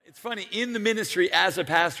funny, in the ministry as a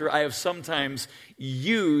pastor, I have sometimes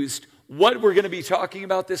used what we're going to be talking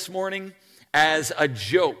about this morning as a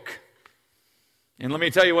joke. And let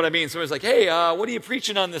me tell you what I mean. Somebody's like, hey, what are you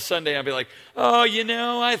preaching on this Sunday? I'll be like, oh,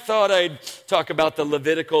 I thought I'd talk about the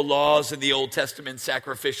Levitical laws and the Old Testament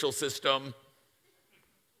sacrificial system.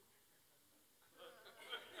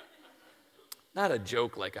 Not a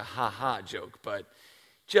joke like a ha-ha joke, but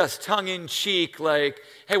just tongue-in-cheek, like,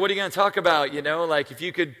 hey, what are you going to talk about? Like if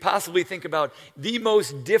you could possibly think about the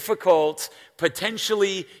most difficult,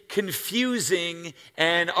 potentially confusing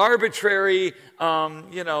and arbitrary,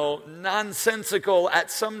 nonsensical at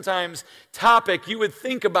sometimes topic, you would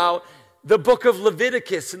think about the book of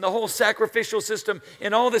Leviticus and the whole sacrificial system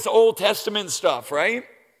and all this Old Testament stuff, right?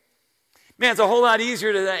 Man, it's a whole lot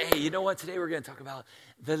easier to say, hey, you know what? Today we're going to talk about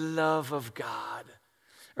the love of God,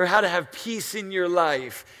 or how to have peace in your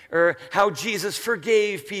life, or how Jesus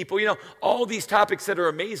forgave people. All these topics that are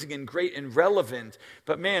amazing and great and relevant.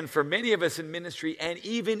 But man, for many of us in ministry and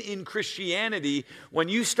even in Christianity, when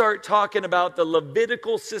you start talking about the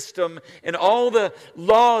Levitical system and all the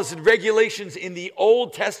laws and regulations in the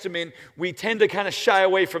Old Testament, we tend to kind of shy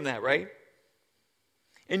away from that, right?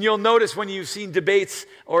 And you'll notice when you've seen debates,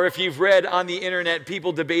 or if you've read on the internet,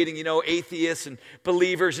 people debating, atheists and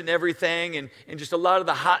believers and everything, and just a lot of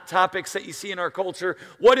the hot topics that you see in our culture,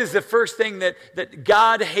 what is the first thing that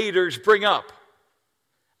God haters bring up?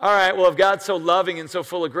 All right, well, if God's so loving and so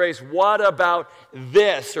full of grace, what about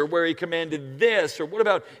this, or where he commanded this, or what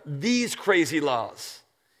about these crazy laws?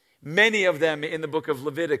 Many of them in the book of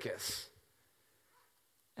Leviticus.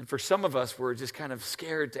 And for some of us, we're just kind of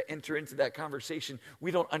scared to enter into that conversation. We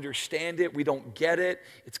don't understand it. We don't get it.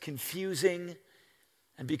 It's confusing.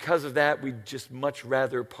 And because of that, we'd just much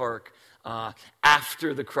rather park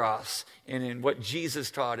after the cross and in what Jesus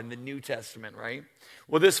taught in the New Testament, right?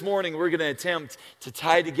 Well, this morning, we're going to attempt to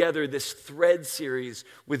tie together this thread series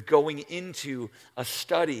with going into a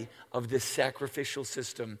study of this sacrificial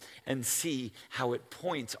system and see how it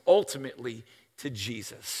points ultimately to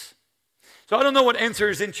Jesus. So I don't know what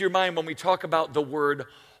enters into your mind when we talk about the word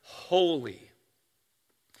holy.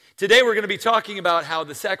 Today we're going to be talking about how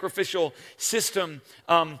the sacrificial system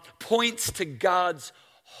points to God's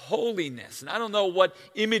holiness. And I don't know what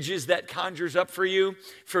images that conjures up for you.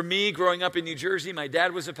 For me, growing up in New Jersey, my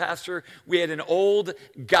dad was a pastor. We had an old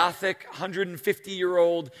Gothic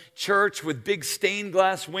 150-year-old church with big stained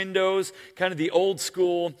glass windows, kind of the old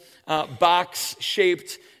school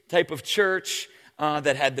box-shaped type of church.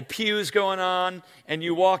 That had the pews going on, and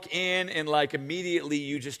you walk in, and like immediately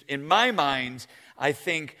you just, in my mind, I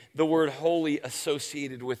think the word holy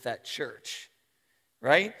associated with that church,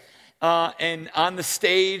 right? And on the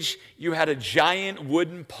stage, you had a giant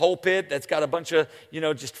wooden pulpit that's got a bunch of,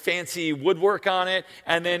 just fancy woodwork on it,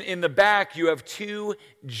 and then in the back, you have two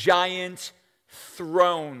giant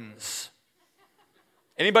thrones.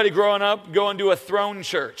 Anybody growing up going to a throne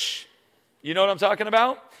church? You know what I'm talking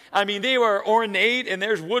about? I mean, they were ornate, and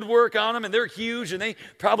there's woodwork on them, and they're huge, and they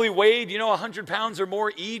probably weighed, 100 pounds or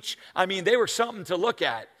more each. I mean, they were something to look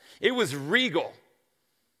at. It was regal.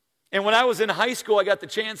 And when I was in high school, I got the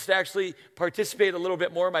chance to actually participate a little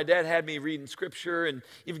bit more. My dad had me reading scripture and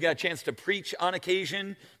even got a chance to preach on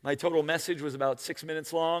occasion. My total message was about 6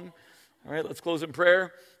 minutes long. All right, let's close in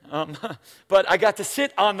prayer. But I got to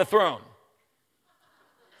sit on the throne.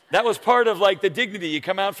 That was part of like the dignity. You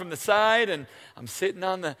come out from the side, and I'm sitting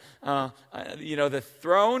on the, the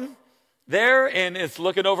throne there, and it's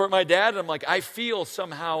looking over at my dad, and I'm like, I feel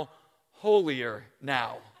somehow holier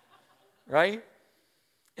now, right?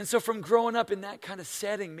 And so from growing up in that kind of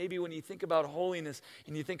setting, maybe when you think about holiness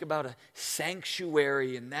and you think about a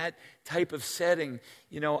sanctuary and that type of setting,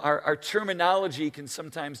 our terminology can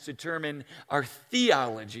sometimes determine our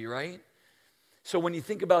theology, right? So when you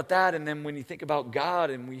think about that, and then when you think about God,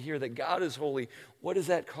 and we hear that God is holy, what does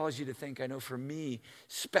that cause you to think? I know for me,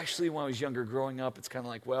 especially when I was younger growing up, it's kind of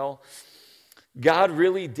like, well, God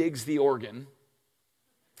really digs the organ,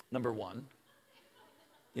 number one,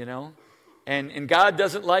 and God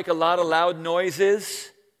doesn't like a lot of loud noises.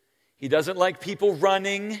 He doesn't like people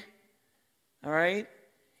running, all right?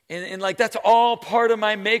 And like that's all part of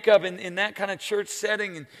my makeup in that kind of church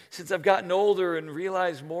setting. And since I've gotten older and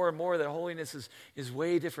realized more and more that holiness is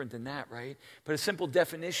way different than that, right? But a simple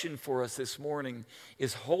definition for us this morning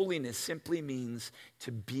is holiness simply means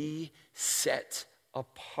to be set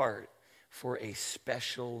apart for a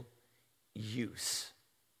special use.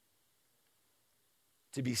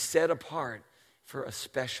 To be set apart for a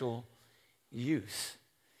special use.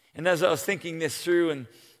 And as I was thinking this through,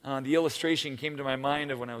 and the illustration came to my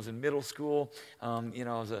mind of when I was in middle school. I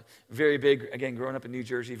was a very big, again, growing up in New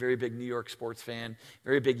Jersey, very big New York sports fan,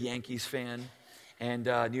 very big Yankees fan, and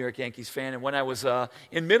New York Yankees fan. And when I was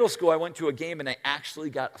in middle school, I went to a game, and I actually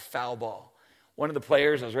got a foul ball. One of the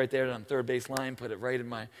players, I was right there on the third base line, put it right in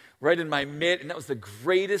my mitt, and that was the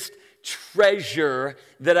greatest treasure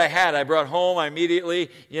that I had. I brought home, I immediately,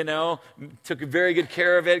 took very good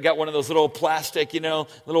care of it, got one of those little plastic,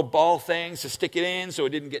 little ball things to stick it in so it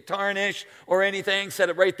didn't get tarnished or anything, set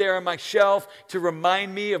it right there on my shelf to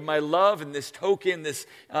remind me of my love and this token, this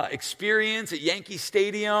experience at Yankee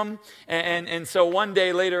Stadium. And so one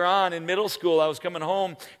day later on in middle school, I was coming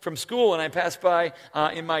home from school and I passed by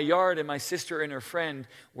in my yard and my sister and her friend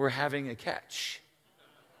were having a catch.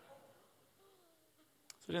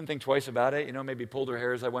 I didn't think twice about it, maybe pulled her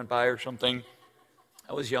hair as I went by or something.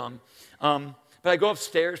 I was young. But I go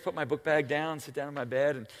upstairs, put my book bag down, sit down on my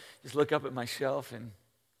bed, and just look up at my shelf, and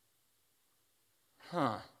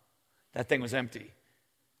that thing was empty.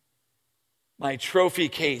 My trophy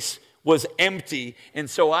case was empty, and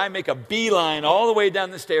so I make a beeline all the way down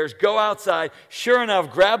the stairs, go outside, sure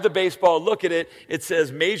enough, grab the baseball, look at it, it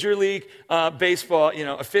says Major League Baseball,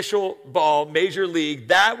 official ball, Major League.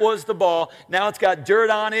 That was the ball. Now it's got dirt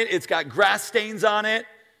on it, it's got grass stains on it,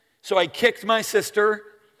 so I kicked my sister.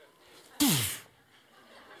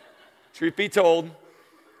 Truth be told,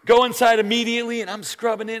 go inside immediately, and I'm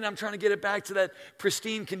scrubbing it, and I'm trying to get it back to that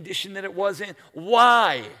pristine condition that it was in.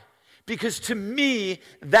 Why? Because to me,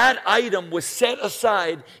 that item was set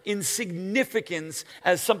aside in significance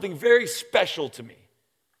as something very special to me.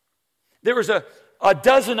 There was a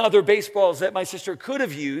dozen other baseballs that my sister could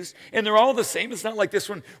have used, and they're all the same. It's not like this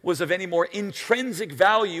one was of any more intrinsic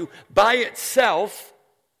value by itself,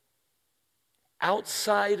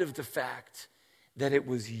 outside of the fact that it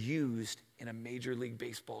was used in a Major League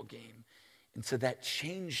Baseball game. And so that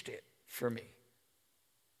changed it for me.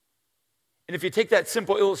 And if you take that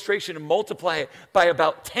simple illustration and multiply it by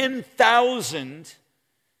about 10,000,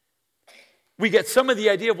 we get some of the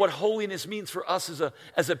idea of what holiness means for us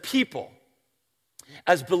as a people,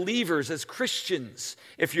 as believers, as Christians.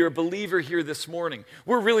 If you're a believer here this morning,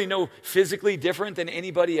 we're really no physically different than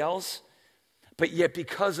anybody else. But yet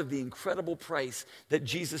because of the incredible price that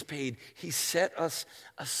Jesus paid, he set us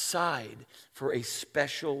aside for a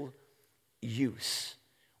special use.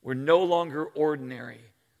 We're no longer ordinary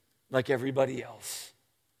like everybody else.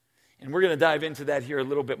 And we're going to dive into that here a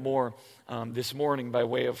little bit more this morning by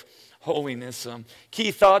way of holiness.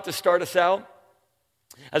 Key thought to start us out,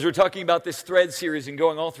 as we're talking about this thread series and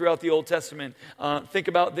going all throughout the Old Testament, think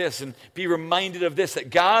about this and be reminded of this, that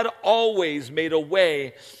God always made a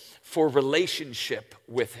way for relationship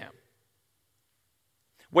with him.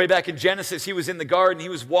 Way back in Genesis, he was in the garden. He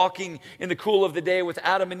was walking in the cool of the day with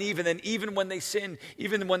Adam and Eve. And then even when they sinned,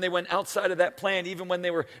 even when they went outside of that plan, even when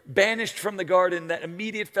they were banished from the garden, that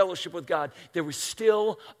immediate fellowship with God, there was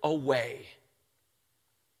still a way.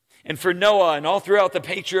 And for Noah and all throughout the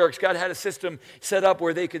patriarchs, God had a system set up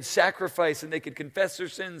where they could sacrifice and they could confess their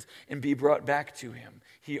sins and be brought back to him.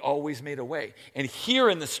 He always made a way. And here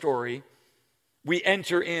in the story, we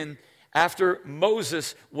enter in after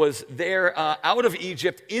Moses was there out of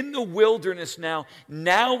Egypt in the wilderness now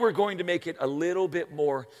we're going to make it a little bit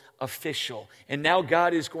more official. And now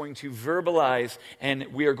God is going to verbalize, and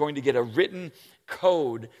we are going to get a written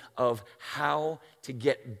code of how to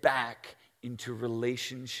get back into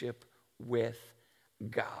relationship with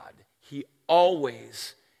God. He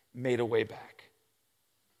always made a way back.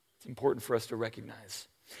 It's important for us to recognize.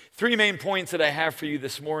 3 main points that I have for you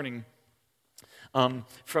this morning.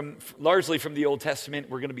 Largely from the Old Testament.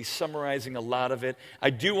 We're going to be summarizing a lot of it. I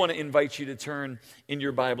do want to invite you to turn in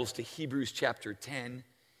your Bibles to Hebrews chapter 10.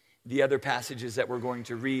 The other passages that we're going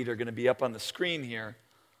to read are going to be up on the screen here.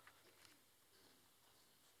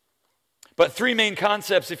 But 3 main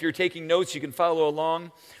concepts. If you're taking notes, you can follow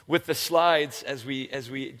along with the slides as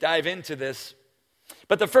we dive into this.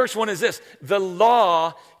 But the first one is this: the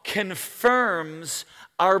law confirms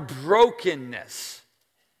our brokenness.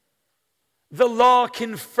 The law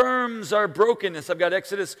confirms our brokenness. I've got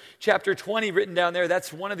Exodus chapter 20 written down there.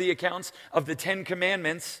 That's one of the accounts of the 10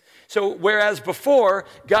 Commandments. So whereas before,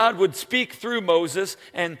 God would speak through Moses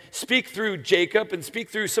and speak through Jacob and speak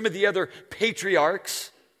through some of the other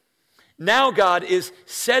patriarchs, now God is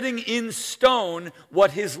setting in stone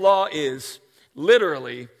what his law is.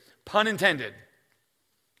 Literally, pun intended.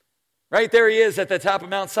 Right there he is at the top of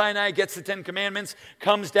Mount Sinai, gets the 10 Commandments,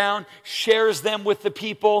 comes down, shares them with the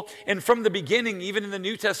people. And from the beginning, even in the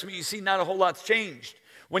New Testament, you see not a whole lot's changed.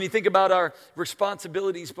 When you think about our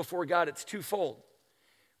responsibilities before God, it's twofold.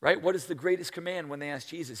 Right? What is the greatest command when they asked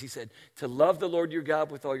Jesus? He said, to love the Lord your God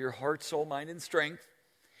with all your heart, soul, mind, and strength.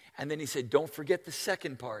 And then he said, don't forget the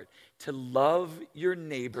second part, to love your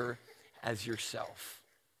neighbor as yourself.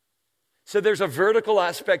 So there's a vertical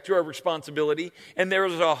aspect to our responsibility, and there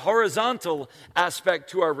is a horizontal aspect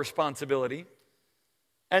to our responsibility.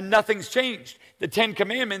 And nothing's changed. The 10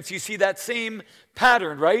 Commandments, you see that same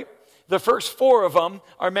pattern, right? The first 4 of them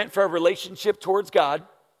are meant for our relationship towards God.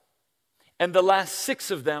 And the last 6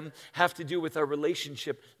 of them have to do with our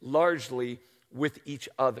relationship largely with each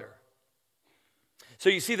other. So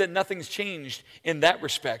you see that nothing's changed in that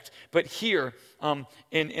respect. But here,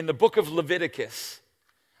 in the book of Leviticus,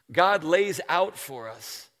 God lays out for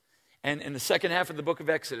us, and in the second half of the book of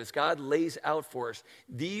Exodus, God lays out for us,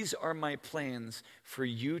 these are my plans for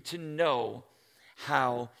you to know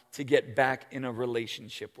how to get back in a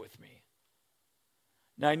relationship with me.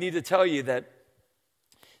 Now, I need to tell you that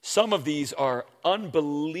some of these are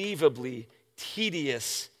unbelievably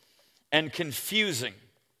tedious and confusing.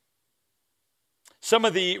 Some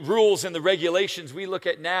of the rules and the regulations we look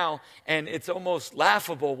at now, and it's almost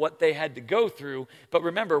laughable what they had to go through. But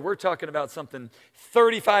remember, we're talking about something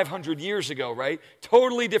 3,500 years ago, right?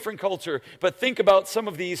 Totally different culture. But think about some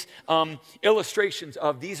of these illustrations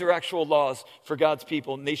of these are actual laws for God's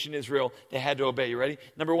people, nation Israel, they had to obey. You ready?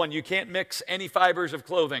 Number 1, you can't mix any fibers of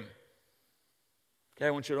clothing. Okay,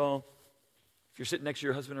 I want you to all, if you're sitting next to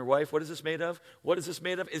your husband or wife, what is this made of? What is this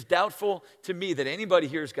made of? It's doubtful to me that anybody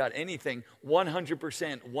here has got anything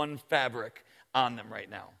 100% one fabric on them right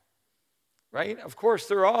now. Right? Of course,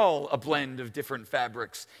 they're all a blend of different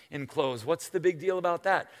fabrics in clothes. What's the big deal about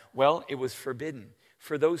that? Well, it was forbidden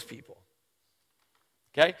for those people.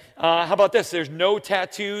 Okay? How about this? There's no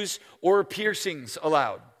tattoos or piercings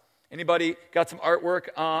allowed. Anybody got some artwork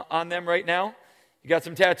on them right now? You got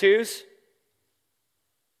some tattoos?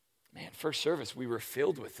 Man, first service, we were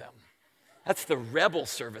filled with them. That's the rebel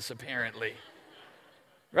service, apparently.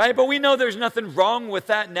 Right? But we know there's nothing wrong with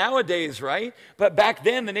that nowadays, right? But back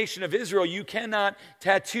then, the nation of Israel, you cannot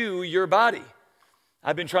tattoo your body.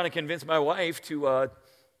 I've been trying to convince my wife to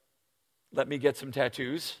let me get some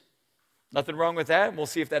tattoos. Nothing wrong with that. We'll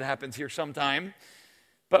see if that happens here sometime.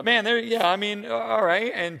 But man, all right.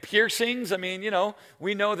 And piercings,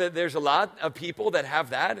 we know that there's a lot of people that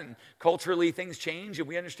have that, and culturally things change, and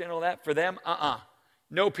we understand all that. For them,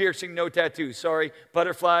 no piercing, no tattoos. Sorry.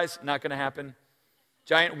 Butterflies, not going to happen.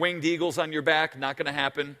 Giant winged eagles on your back, not going to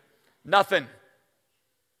happen. Nothing.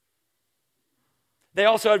 They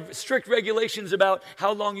also have strict regulations about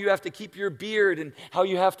how long you have to keep your beard and how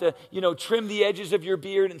you have to, trim the edges of your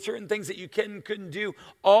beard and certain things that you couldn't do.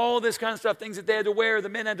 All this kind of stuff, things that they had to wear. The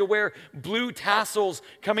men had to wear blue tassels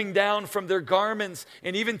coming down from their garments.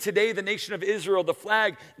 And even today, the nation of Israel, the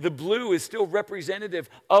flag, the blue is still representative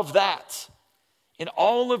of that. And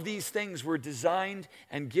all of these things were designed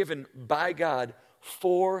and given by God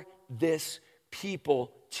for this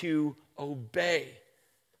people to obey.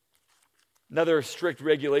 Another strict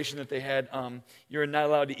regulation that they had, you're not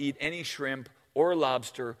allowed to eat any shrimp or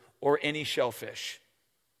lobster or any shellfish.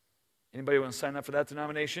 Anybody want to sign up for that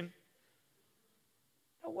denomination?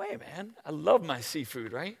 No way, man. I love my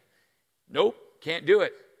seafood, right? Nope, can't do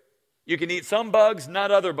it. You can eat some bugs, not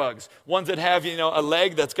other bugs. Ones that have, a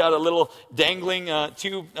leg that's got a little dangling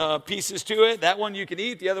 2 pieces to it. That one you can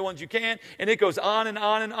eat, the other ones you can't. And it goes on and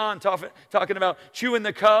on and on, talking about chewing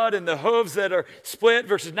the cud and the hooves that are split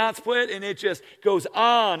versus not split. And it just goes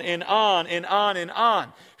on and on and on and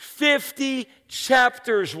on. 50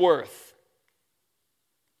 chapters worth.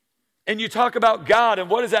 And you talk about God, and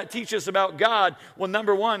what does that teach us about God? Well,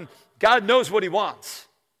 number 1, God knows what he wants.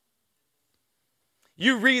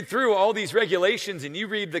 You read through all these regulations and you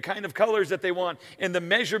read the kind of colors that they want and the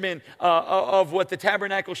measurement of what the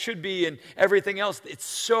tabernacle should be and everything else. It's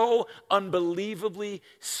so unbelievably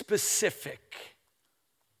specific.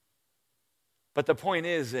 But the point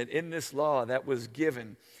is that in this law that was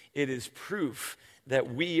given, it is proof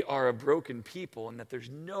that we are a broken people and that there's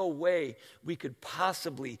no way we could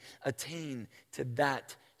possibly attain to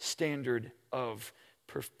that standard of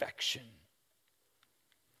perfection.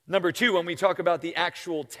 Number 2, when we talk about the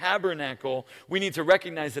actual tabernacle, we need to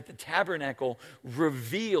recognize that the tabernacle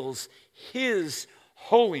reveals his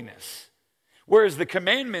holiness. Whereas the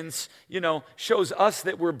commandments, shows us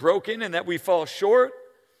that we're broken and that we fall short,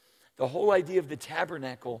 the whole idea of the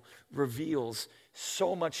tabernacle reveals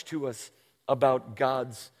so much to us about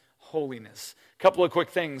God's holiness. A couple of quick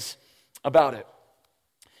things about it.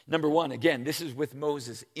 Number 1, again, this is with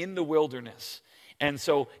Moses in the wilderness. And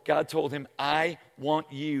so God told him, I want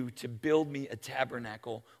you to build me a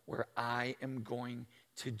tabernacle where I am going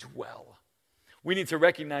to dwell. We need to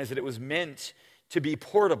recognize that it was meant to be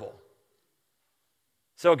portable.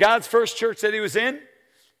 So God's first church that he was in,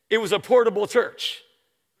 it was a portable church.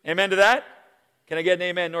 Amen to that? Can I get an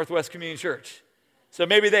amen, Northwest Community Church? So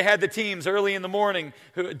maybe they had the teams early in the morning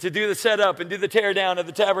to do the setup and do the tear down of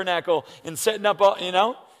the tabernacle and setting up,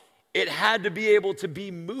 It had to be able to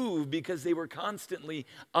be moved because they were constantly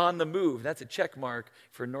on the move. That's a check mark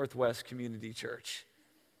for Northwest Community Church.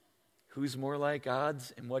 Who's more like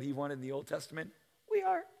God's and what he wanted in the Old Testament? We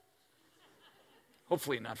are.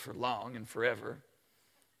 Hopefully not for long and forever.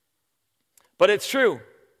 But it's true.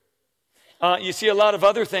 You see a lot of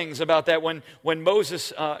other things about that. When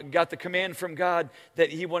Moses got the command from God that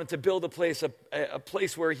he wanted to build a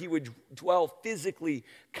place where he would dwell physically,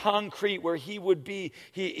 concrete, where he would be,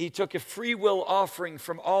 he took a free will offering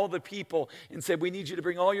from all the people and said, we need you to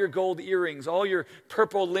bring all your gold earrings, all your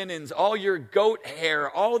purple linens, all your goat hair,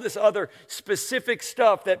 all this other specific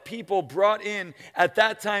stuff that people brought in. At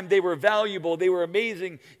that time, they were valuable, they were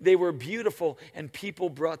amazing, they were beautiful, and people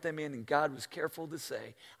brought them in, and God was careful to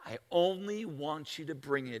say, I only want you to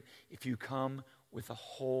bring it if you come with a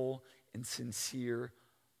whole and sincere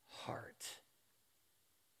heart.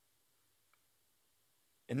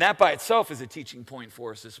 And that by itself is a teaching point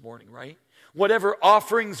for us this morning, right? Whatever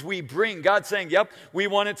offerings we bring, God's saying, yep, we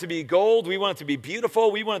want it to be gold, we want it to be beautiful,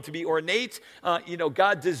 we want it to be ornate.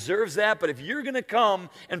 God deserves that, but if you're going to come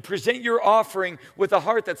and present your offering with a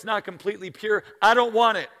heart that's not completely pure, I don't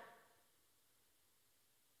want it.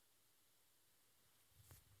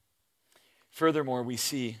 Furthermore, we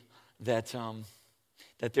see that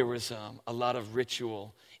there was a lot of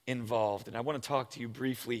ritual involved. And I want to talk to you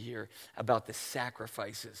briefly here about the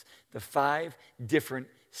sacrifices, the 5 different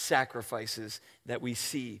sacrifices that we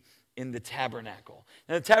see in the tabernacle.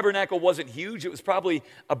 Now, the tabernacle wasn't huge. It was probably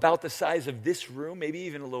about the size of this room, maybe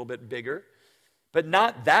even a little bit bigger, but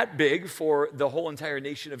not that big for the whole entire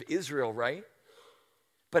nation of Israel, right?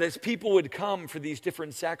 But as people would come for these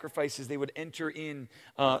different sacrifices, they would enter in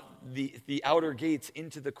the outer gates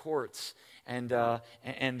into the courts, and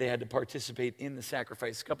they had to participate in the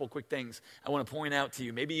sacrifice. A couple quick things I want to point out to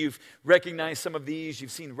you. Maybe you've recognized some of these. You've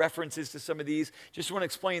seen references to some of these. Just want to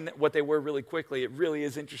explain what they were really quickly. It really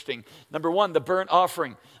is interesting. Number 1, the burnt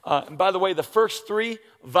offering. And by the way, the first 3,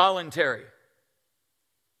 voluntary.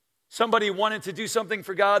 Somebody wanted to do something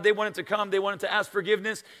for God. They wanted to come. They wanted to ask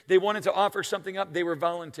forgiveness. They wanted to offer something up. They were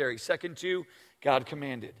voluntary. Second 2, God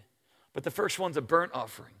commanded. But the first one's a burnt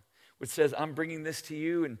offering, which says, I'm bringing this to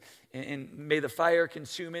you, and may the fire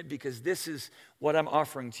consume it, because this is what I'm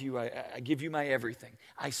offering to you. I give you my everything.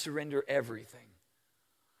 I surrender everything.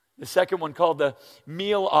 The second one, called the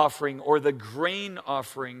meal offering or the grain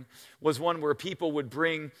offering, was one where people would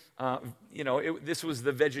bring, this was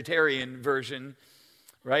the vegetarian version,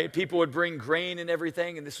 right? People would bring grain and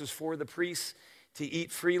everything, and this was for the priests to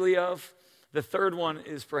eat freely of. The third one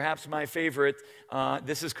is perhaps my favorite.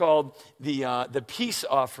 This is called the peace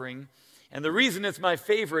offering. And the reason it's my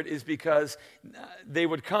favorite is because they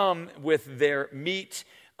would come with their meat,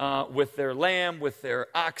 with their lamb, with their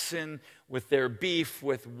oxen, with their beef,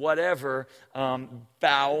 with whatever,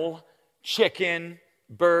 fowl, chicken,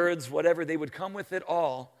 birds, whatever. They would come with it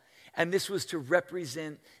all. And this was to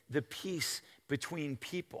represent the peace between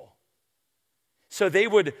people. So they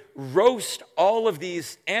would roast all of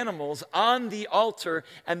these animals on the altar,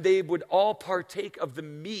 and they would all partake of the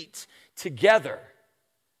meat together.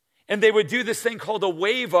 And they would do this thing called a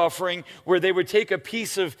wave offering, where they would take a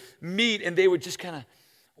piece of meat and they would just kind of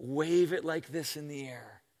wave it like this in the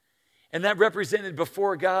air. And that represented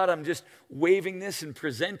before God, I'm just waving this and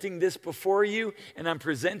presenting this before you, and I'm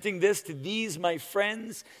presenting this to these, my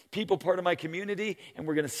friends, people part of my community, and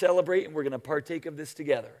we're going to celebrate and we're going to partake of this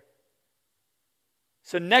together.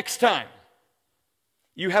 So next time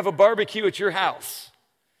you have a barbecue at your house,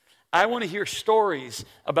 I want to hear stories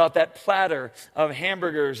about that platter of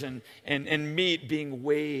hamburgers and meat being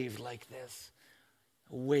waved like this.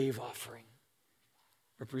 A wave offering,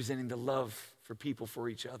 representing the love for people for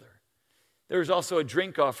each other. There was also a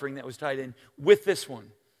drink offering that was tied in with this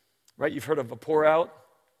one, right? You've heard of a pour out.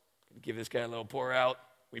 Give this guy a little pour out.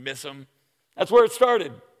 We miss him. That's where it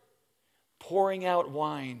started. Pouring out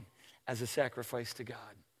wine as a sacrifice to God.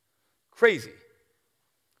 Crazy.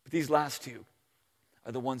 But these last 2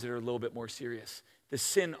 are the ones that are a little bit more serious. The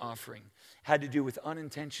sin offering had to do with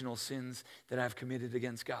unintentional sins that I've committed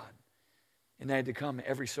against God. And I had to come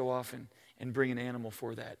every so often and bring an animal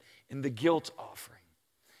for that. And the guilt offering.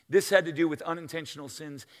 This had to do with unintentional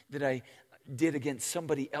sins that I did against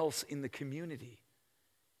somebody else in the community.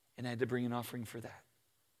 And I had to bring an offering for that.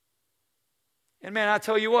 And man, I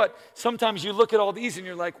tell you what, sometimes you look at all these and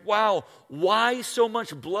you're like, wow, why so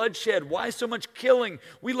much bloodshed? Why so much killing?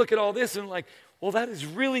 We look at all this and like, well, that is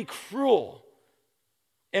really cruel.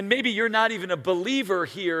 And maybe you're not even a believer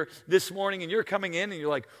here this morning and you're coming in and you're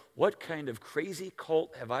like, what kind of crazy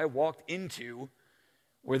cult have I walked into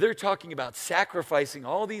where they're talking about sacrificing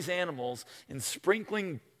all these animals and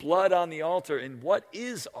sprinkling blood on the altar? And what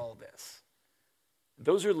is all this?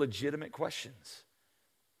 Those are legitimate questions.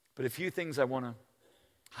 But a few things I want to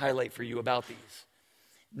highlight for you about these.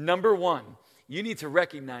 Number one, you need to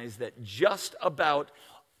recognize that just about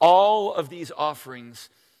all of these offerings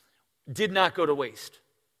did not go to waste.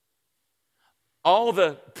 All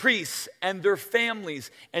the priests and their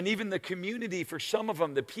families, and even the community, for some of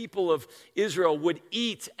them, the people of Israel, would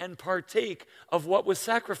eat and partake of what was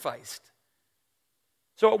sacrificed.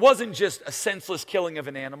 So it wasn't just a senseless killing of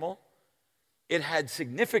an animal. It had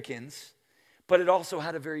significance, but it also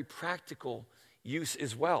had a very practical use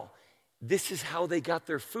as well. This is how they got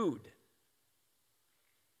their food.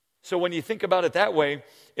 So when you think about it that way,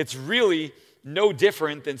 it's really no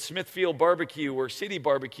different than Smithfield Barbecue or City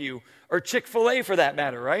Barbecue or Chick-fil-A for that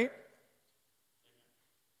matter, right?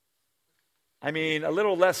 I mean, a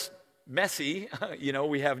little less messy,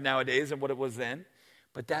 we have nowadays than what it was then,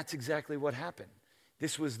 but that's exactly what happened.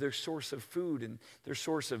 This was their source of food and their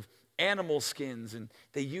source of animal skins, and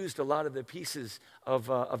they used a lot of the pieces of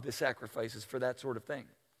the sacrifices for that sort of thing.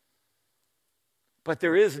 But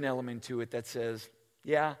there is an element to it that says,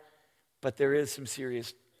 yeah, but there is some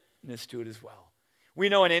seriousness to it as well. We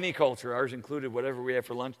know in any culture, ours included, whatever we have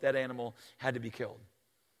for lunch, that animal had to be killed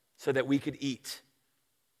so that we could eat.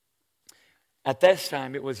 At this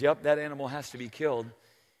time, it was, that animal has to be killed.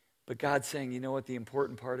 But God's saying, you know what the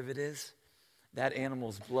important part of it is? That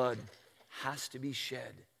animal's blood has to be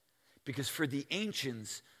shed. Because for the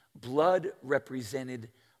ancients, blood represented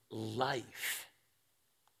life.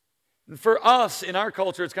 And for us, in our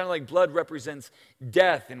culture, it's kind of like blood represents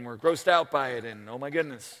death, and we're grossed out by it, and oh my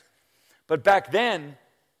goodness. But back then,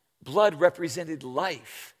 blood represented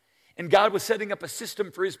life. And God was setting up a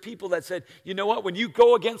system for his people that said, you know what, when you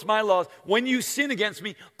go against my laws, when you sin against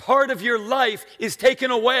me, part of your life is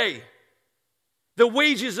taken away. The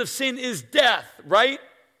wages of sin is death, right?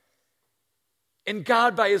 And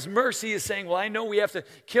God, by his mercy, is saying, well, I know we have to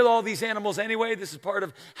kill all these animals anyway. This is part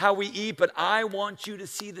of how we eat, but I want you to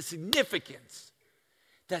see the significance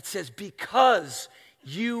that says because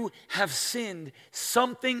you have sinned,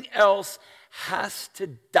 something else has to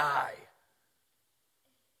die.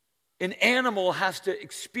 An animal has to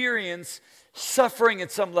experience suffering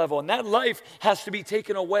at some level, and that life has to be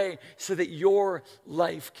taken away so that your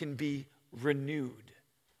life can be renewed.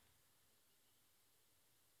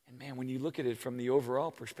 And man, when you look at it from the overall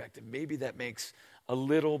perspective, maybe that makes a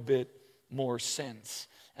little bit more sense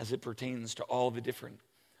as it pertains to all the different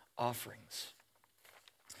offerings.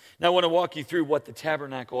 Now I want to walk you through what the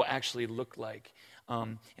tabernacle actually looked like.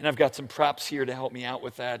 And I've got some props here to help me out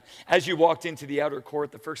with that. As you walked into the outer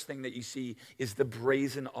court, the first thing that you see is the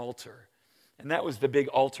brazen altar. And that was the big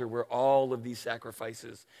altar where all of these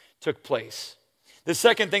sacrifices took place. The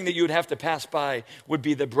second thing that you would have to pass by would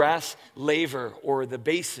be the brass laver or the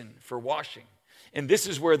basin for washing. And this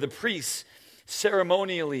is where the priests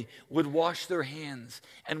ceremonially would wash their hands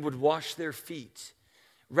and would wash their feet,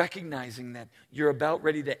 recognizing that you're about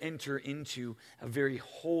ready to enter into a very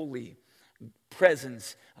holy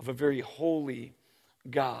presence of a very holy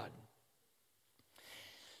God.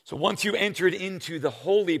 So once you entered into the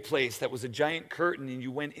holy place, that was a giant curtain, and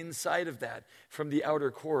you went inside of that from the outer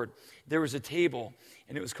court, there was a table,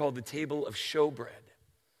 and it was called the table of showbread.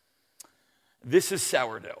 This is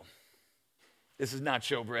sourdough. This is not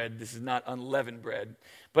showbread. This is not unleavened bread.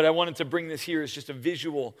 But I wanted to bring this here as just a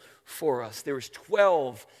visual for us. There was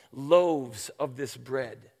 12 loaves of this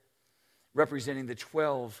bread, representing the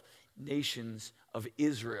 12 nations of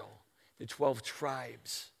Israel, the 12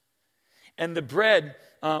 tribes. And the bread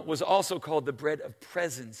was also called the bread of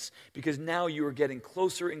presence, because now you are getting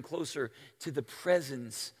closer and closer to the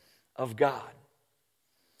presence of God.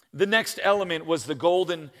 The next element was the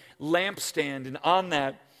golden lampstand, and on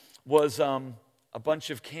that was a bunch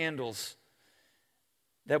of candles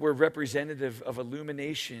that were representative of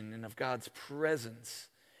illumination and of God's presence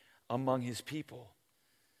among his people.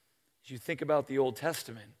 As you think about the Old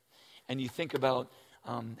Testament, and you think about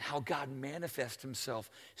how God manifests himself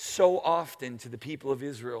so often to the people of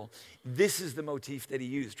Israel, this is the motif that he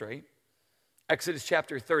used, right? Exodus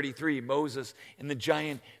chapter 33, Moses and the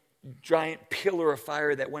giant pillar of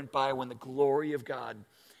fire that went by when the glory of God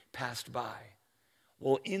passed by.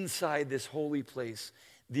 Well, inside this holy place,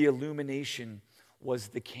 the illumination was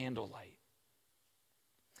the candlelight.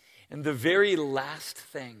 And the very last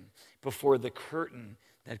thing before the curtain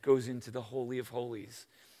that goes into the Holy of Holies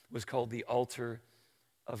was called the altar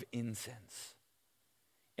of incense.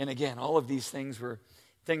 And again, all of these things were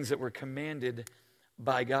things that were commanded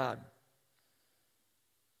by God.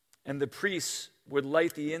 And the priests would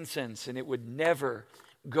light the incense, and it would never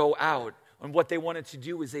go out. And what they wanted to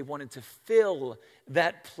do is they wanted to fill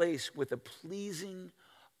that place with a pleasing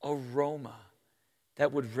aroma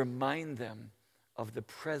that would remind them of the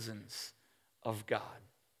presence of God.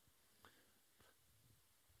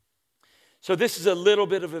 So this is a little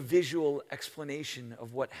bit of a visual explanation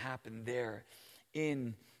of what happened there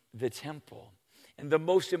in the temple. And the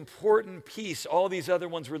most important piece, all these other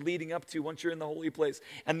ones were leading up to once you're in the holy place.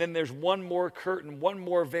 And then there's one more curtain, one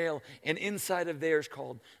more veil, and inside of there is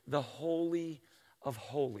called the Holy of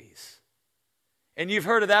Holies. And you've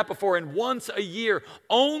heard of that before. And once a year,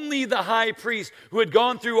 only the high priest who had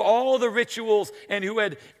gone through all the rituals and who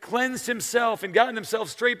had cleansed himself and gotten himself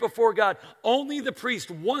straight before God, only the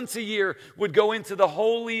priest once a year would go into the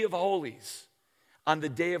Holy of Holies on the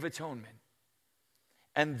Day of Atonement.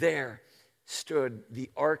 And there stood the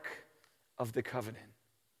Ark of the Covenant.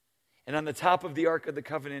 And on the top of the Ark of the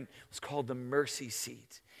Covenant was called the mercy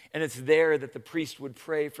seat. And it's there that the priest would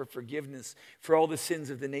pray for forgiveness for all the sins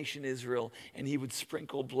of the nation Israel. And he would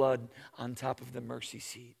sprinkle blood on top of the mercy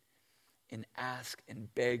seat and ask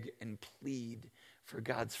and beg and plead for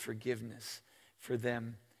God's forgiveness for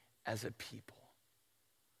them as a people.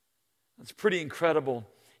 It's pretty incredible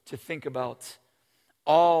to think about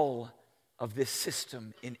all of this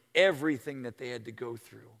system in everything that they had to go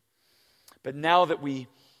through. But now that we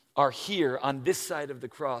are here on this side of the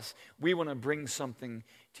cross, we want to bring something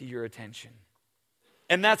to your attention.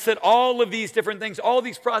 And that's that all of these different things, all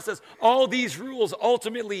these processes, all these rules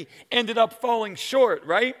ultimately ended up falling short,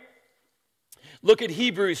 right? Look at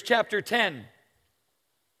Hebrews chapter 10,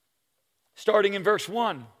 starting in verse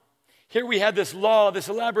 1. Here we had this law, this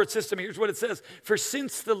elaborate system. Here's what it says. For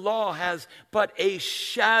since the law has but a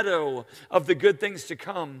shadow of the good things to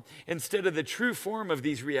come, instead of the true form of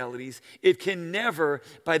these realities, it can never,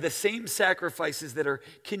 by the same sacrifices that are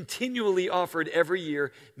continually offered every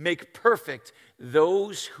year, make perfect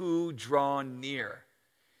those who draw near.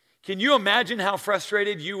 Can you imagine how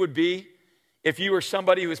frustrated you would be if you were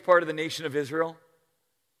somebody who was part of the nation of Israel?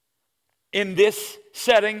 In this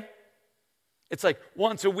setting, it's like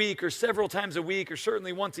once a week or several times a week or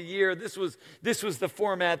certainly once a year. This was the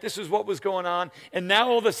format. This was what was going on. And now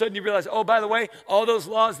all of a sudden you realize, oh, by the way, all those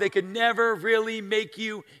laws, they could never really make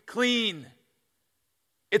you clean.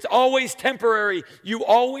 It's always temporary. You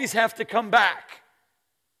always have to come back.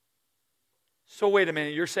 So wait a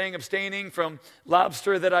minute, you're saying abstaining from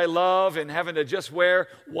lobster that I love and having to just wear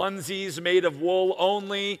onesies made of wool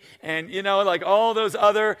only and, like all those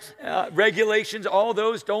other regulations, all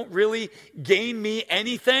those don't really gain me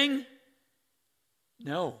anything?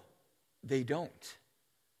 No, they don't.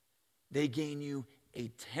 They gain you a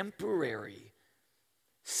temporary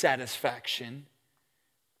satisfaction,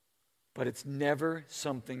 but it's never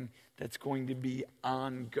something that's going to be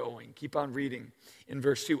ongoing. Keep on reading in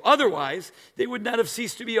verse 2. Otherwise, they would not have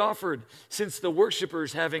ceased to be offered, since the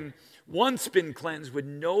worshipers, having once been cleansed, would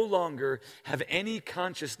no longer have any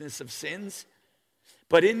consciousness of sins.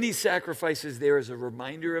 But in these sacrifices, there is a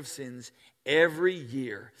reminder of sins every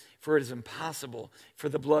year, for it is impossible for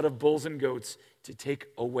the blood of bulls and goats to take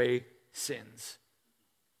away sins.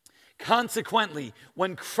 Consequently,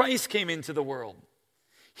 when Christ came into the world,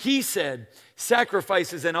 he said,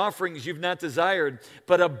 sacrifices and offerings you've not desired,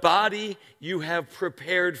 but a body you have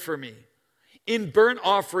prepared for me. In burnt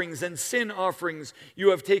offerings and sin offerings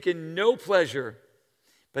you have taken no pleasure.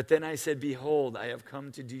 But then I said, behold, I have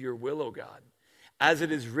come to do your will, O God, as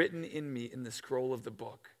it is written in me in the scroll of the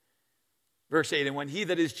book. Verse 8, and when he,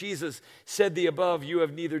 that is Jesus, said the above, you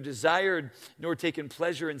have neither desired nor taken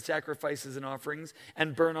pleasure in sacrifices and offerings,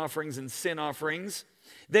 and burnt offerings and sin offerings,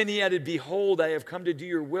 then he added, behold, I have come to do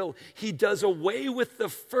your will. He does away with the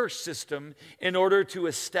first system in order to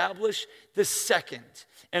establish the second.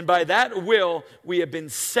 And by that will, we have been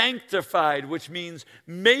sanctified, which means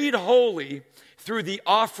made holy through the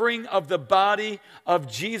offering of the body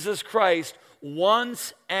of Jesus Christ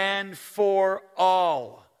once and for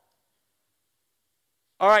all.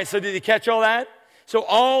 All right, so did you catch all that? So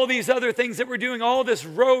all these other things that we're doing, all this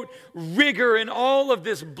rote rigor and all of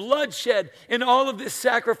this bloodshed and all of this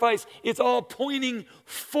sacrifice, it's all pointing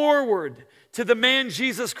forward to the man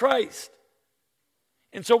Jesus Christ.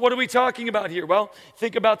 And so what are we talking about here? Well,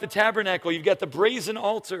 think about the tabernacle. You've got the brazen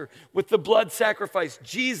altar with the blood sacrifice.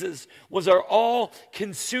 Jesus was our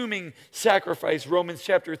all-consuming sacrifice, Romans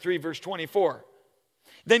chapter 3, verse 24.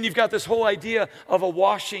 Then you've got this whole idea of a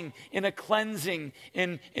washing and a cleansing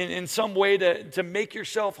in some way to make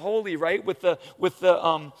yourself holy, right? With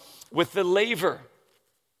the laver.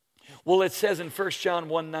 Well, it says in 1 John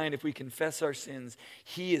 1:9, if we confess our sins,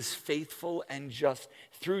 he is faithful and just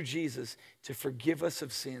through Jesus to forgive us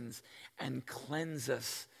of sins and cleanse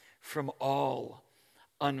us from all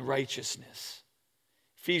unrighteousness.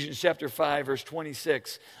 Ephesians chapter 5, verse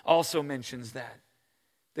 26 also mentions that.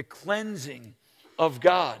 The cleansing of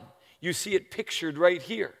God. You see it pictured right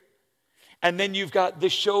here. And then you've got the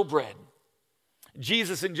showbread.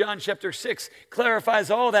 Jesus in John chapter 6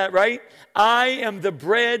 clarifies all that, right? I am the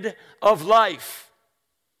bread of life.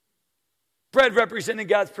 Bread representing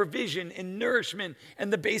God's provision and nourishment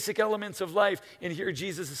and the basic elements of life. And here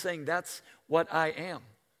Jesus is saying, that's what I am.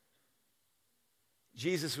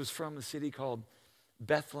 Jesus was from a city called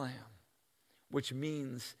Bethlehem, which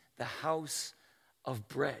means the house of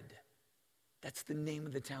bread. That's the name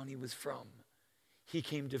of the town he was from. He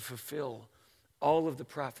came to fulfill all of the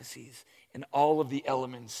prophecies and all of the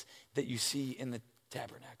elements that you see in the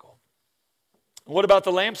tabernacle. What about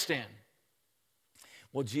the lampstand?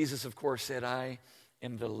 Well, Jesus, of course, said, I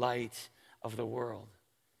am the light of the world.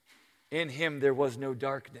 In him there was no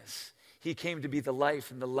darkness. He came to be the life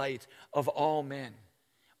and the light of all men.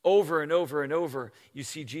 Over and over and over, you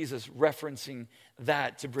see Jesus referencing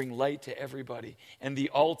that to bring light to everybody. And the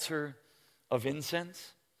altar of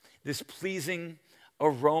incense, this pleasing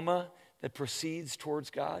aroma that proceeds towards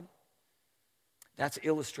God, that's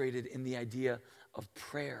illustrated in the idea of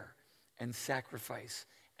prayer and sacrifice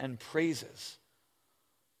and praises.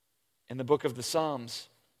 In the book of the Psalms,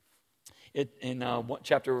 in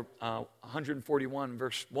chapter 141,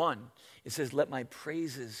 verse 1, it says, let my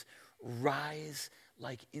praises rise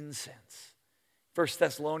like incense. 1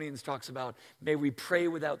 Thessalonians talks about, may we pray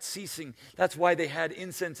without ceasing. That's why they had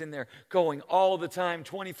incense in there going all the time,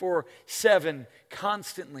 24/7,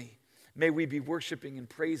 constantly. May we be worshiping and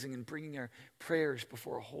praising and bringing our prayers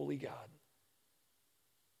before a holy God.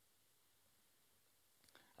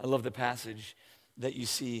 I love the passage that you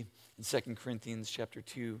see in 2 Corinthians chapter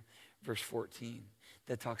 2, verse 14,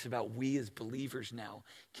 that talks about we as believers now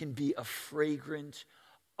can be a fragrant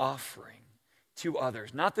offering to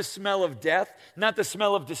others. Not the smell of death, not the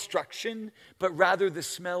smell of destruction, but rather the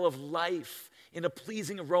smell of life in a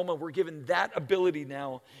pleasing aroma. We're given that ability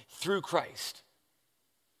now through Christ.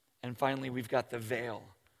 And finally, we've got the veil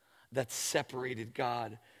that separated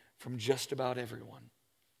God from just about everyone.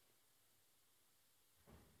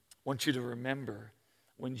 I want you to remember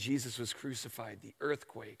when Jesus was crucified, the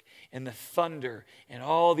earthquake and the thunder and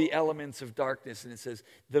all the elements of darkness. And it says,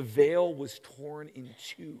 the veil was torn in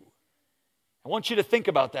two. I want you to think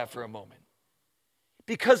about that for a moment.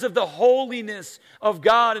 Because of the holiness of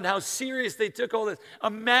God and how serious they took all this.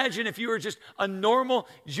 Imagine if you were just a normal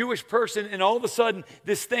Jewish person and all of a sudden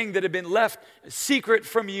this thing that had been left secret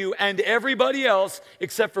from you and everybody else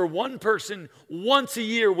except for one person once a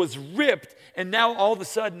year was ripped, and now all of a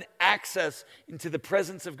sudden access into the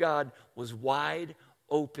presence of God was wide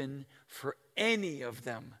open for any of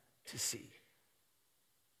them to see.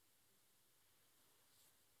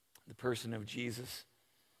 The person of Jesus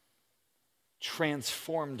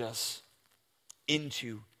transformed us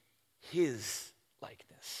into his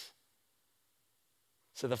likeness.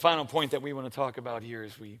 So the final point that we want to talk about here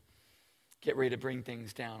as we get ready to bring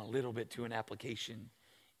things down a little bit to an application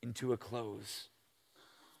into a close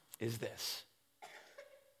is this.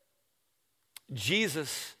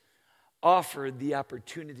 Jesus offered the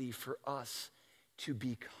opportunity for us to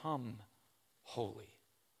become holy.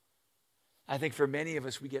 I think for many of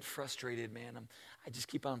us, we get frustrated, man. I just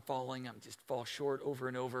keep on falling. I just fall short over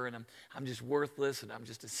and over, and I'm just worthless, and I'm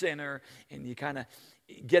just a sinner. And you kind of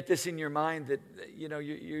get this in your mind that, you know,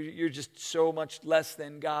 you're just so much less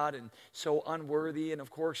than God and so unworthy. And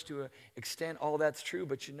of course, to an extent, all that's true.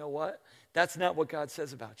 But you know what? That's not what God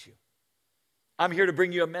says about you. I'm here to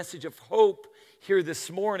bring you a message of hope here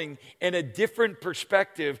this morning in a different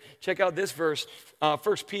perspective. Check out this verse, 1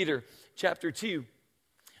 Peter chapter 2.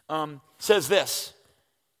 Says this,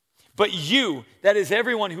 but you, that is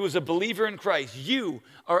everyone who is a believer in Christ, you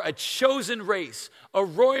are a chosen race, a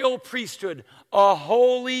royal priesthood, a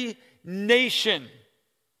holy nation,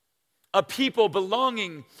 a people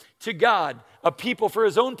belonging to God, a people for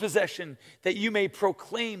his own possession, that you may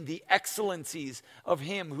proclaim the excellencies of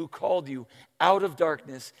him who called you out of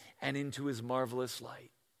darkness and into his marvelous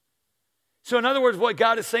light. So in other words, what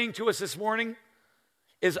God is saying to us this morning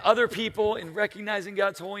is other people, in recognizing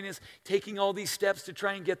God's holiness, taking all these steps to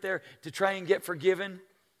try and get there, to try and get forgiven.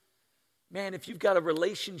 Man, if you've got a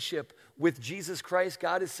relationship with Jesus Christ,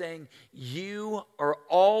 God is saying you are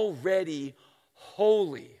already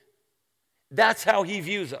holy. That's how he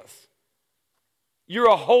views us. You're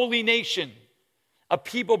a holy nation, a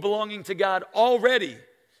people belonging to God already,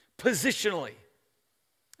 positionally.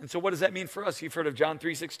 And so what does that mean for us? You've heard of John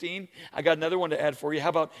 3:16. I got another one to add for you. How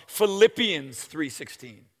about Philippians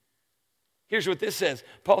 3:16? Here's what this says.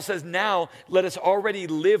 Paul says, now let us already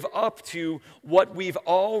live up to what we've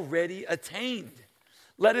already attained.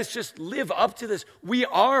 Let us just live up to this. We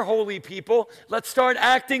are holy people. Let's start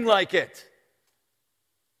acting like it.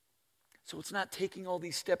 So it's not taking all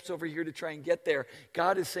these steps over here to try and get there.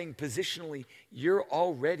 God is saying positionally, you're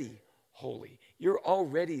already holy. You're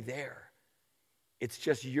already there. It's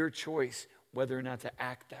just your choice whether or not to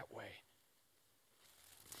act that way.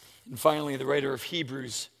 And finally, the writer of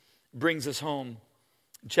Hebrews brings us home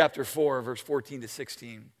in chapter 4, verse 14 to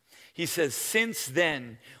 16. He says, since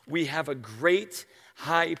then we have a great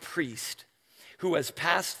high priest who has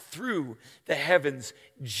passed through the heavens,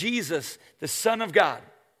 Jesus, the Son of God.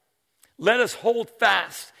 Let us hold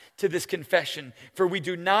fast to this confession, for we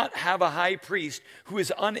do not have a high priest who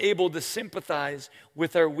is unable to sympathize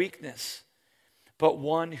with our weakness, but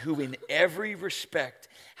one who in every respect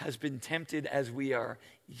has been tempted as we are,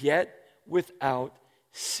 yet without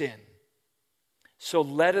sin. So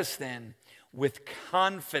let us then, with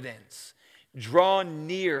confidence, draw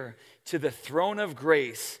near to the throne of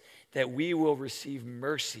grace, that we will receive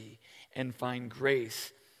mercy and find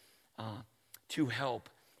grace to help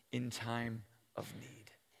in time of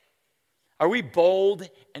need. Are we bold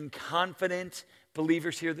and confident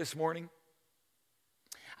believers here this morning?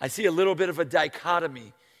 I see a little bit of a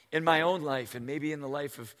dichotomy in my own life and maybe in the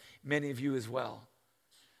life of many of you as well.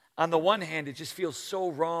 On the one hand, it just feels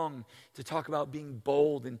so wrong to talk about being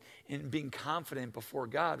bold and being confident before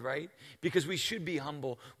God, right? Because we should be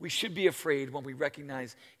humble. We should be afraid when we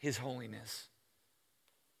recognize his holiness.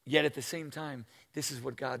 Yet at the same time, this is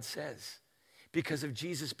what God says. Because of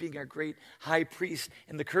Jesus being our great high priest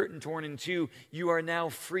and the curtain torn in two, you are now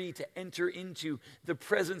free to enter into the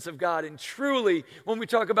presence of God. And truly, when we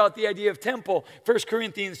talk about the idea of temple, 1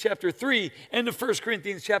 Corinthians chapter 3 and the 1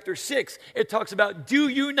 Corinthians chapter 6, it talks about, do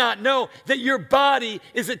you not know that your body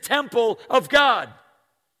is a temple of God?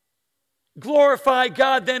 Glorify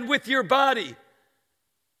God then with your body.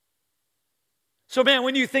 So man,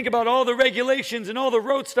 when you think about all the regulations and all the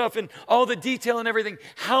road stuff and all the detail and everything,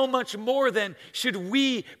 how much more then should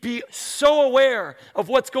we be so aware of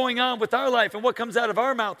what's going on with our life and what comes out of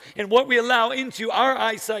our mouth and what we allow into our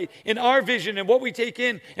eyesight and our vision and what we take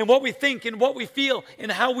in and what we think and what we feel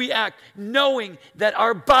and how we act, knowing that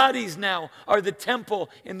our bodies now are the temple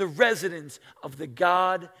and the residence of the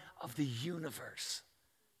God of the universe.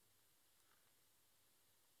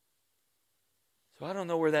 So I don't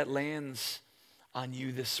know where that lands on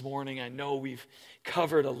you this morning. I know we've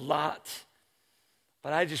covered a lot,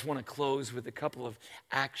 but I just want to close with a couple of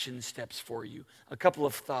action steps for you, a couple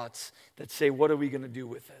of thoughts that say, what are we going to do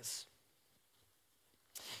with this?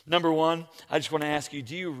 Number one, I just want to ask you,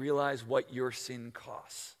 do you realize what your sin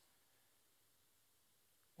costs?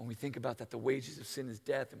 When we think about that, the wages of sin is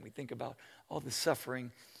death, and we think about all the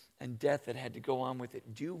suffering and death that had to go on with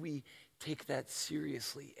it, do we take that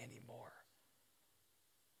seriously anymore?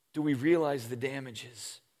 Do we realize the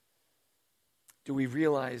damages? Do we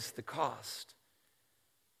realize the cost?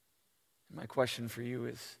 And my question for you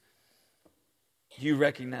is, do you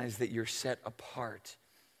recognize that you're set apart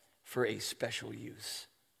for a special use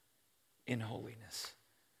in holiness?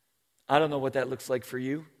 I don't know what that looks like for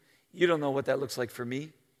you. You don't know what that looks like for me.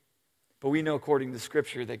 But we know according to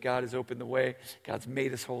Scripture that God has opened the way. God's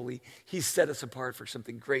made us holy. He's set us apart for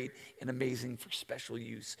something great and amazing for special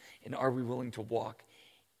use. And are we willing to walk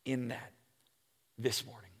in that this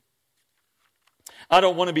morning? I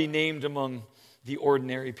don't want to be named among the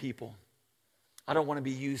ordinary people. I don't want to be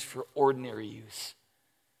used for ordinary use.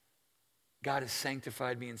 God has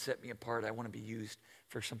sanctified me and set me apart. I want to be used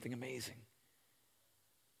for something amazing.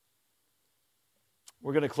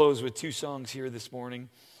 We're going to close with two songs here this morning.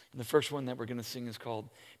 And the first one that we're going to sing is called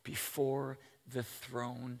Before the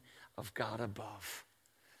Throne of God Above.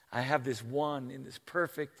 I have this one in this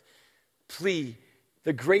perfect plea.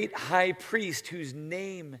 The great high priest whose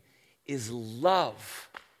name is love.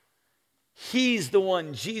 He's the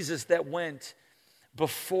one, Jesus, that went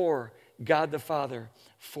before God the Father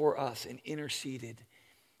for us and interceded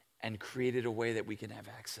and created a way that we can have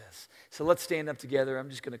access. So let's stand up together. I'm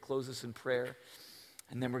just going to close this in prayer,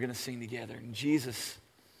 and then we're going to sing together. And Jesus,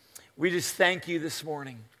 we just thank you this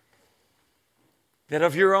morning that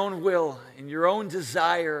of your own will and your own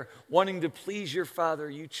desire, wanting to please your Father,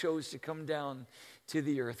 you chose to come down to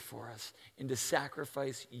the earth for us and to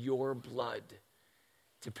sacrifice your blood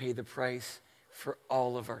to pay the price for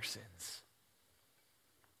all of our sins.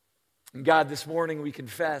 And God, this morning we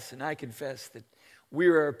confess, and I confess, that we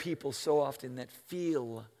are a people so often that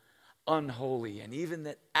feel unholy and even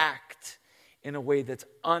that act in a way that's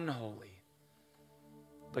unholy.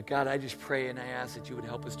 But God, I just pray and I ask that you would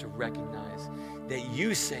help us to recognize that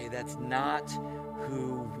you say that's not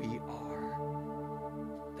who we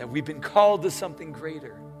are, that we've been called to something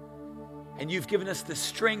greater. And you've given us the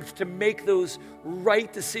strength to make those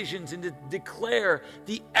right decisions and to declare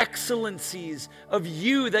the excellencies of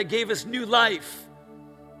you that gave us new life.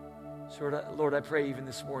 So Lord, I pray even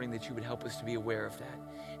this morning that you would help us to be aware of that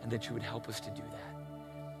and that you would help us to do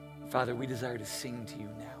that. Father, we desire to sing to you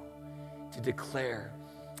now, to declare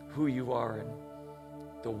who you are and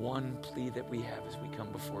the one plea that we have as we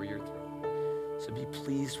come before your throne. So be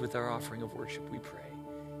pleased with our offering of worship, we pray.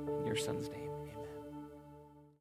 In your Son's name.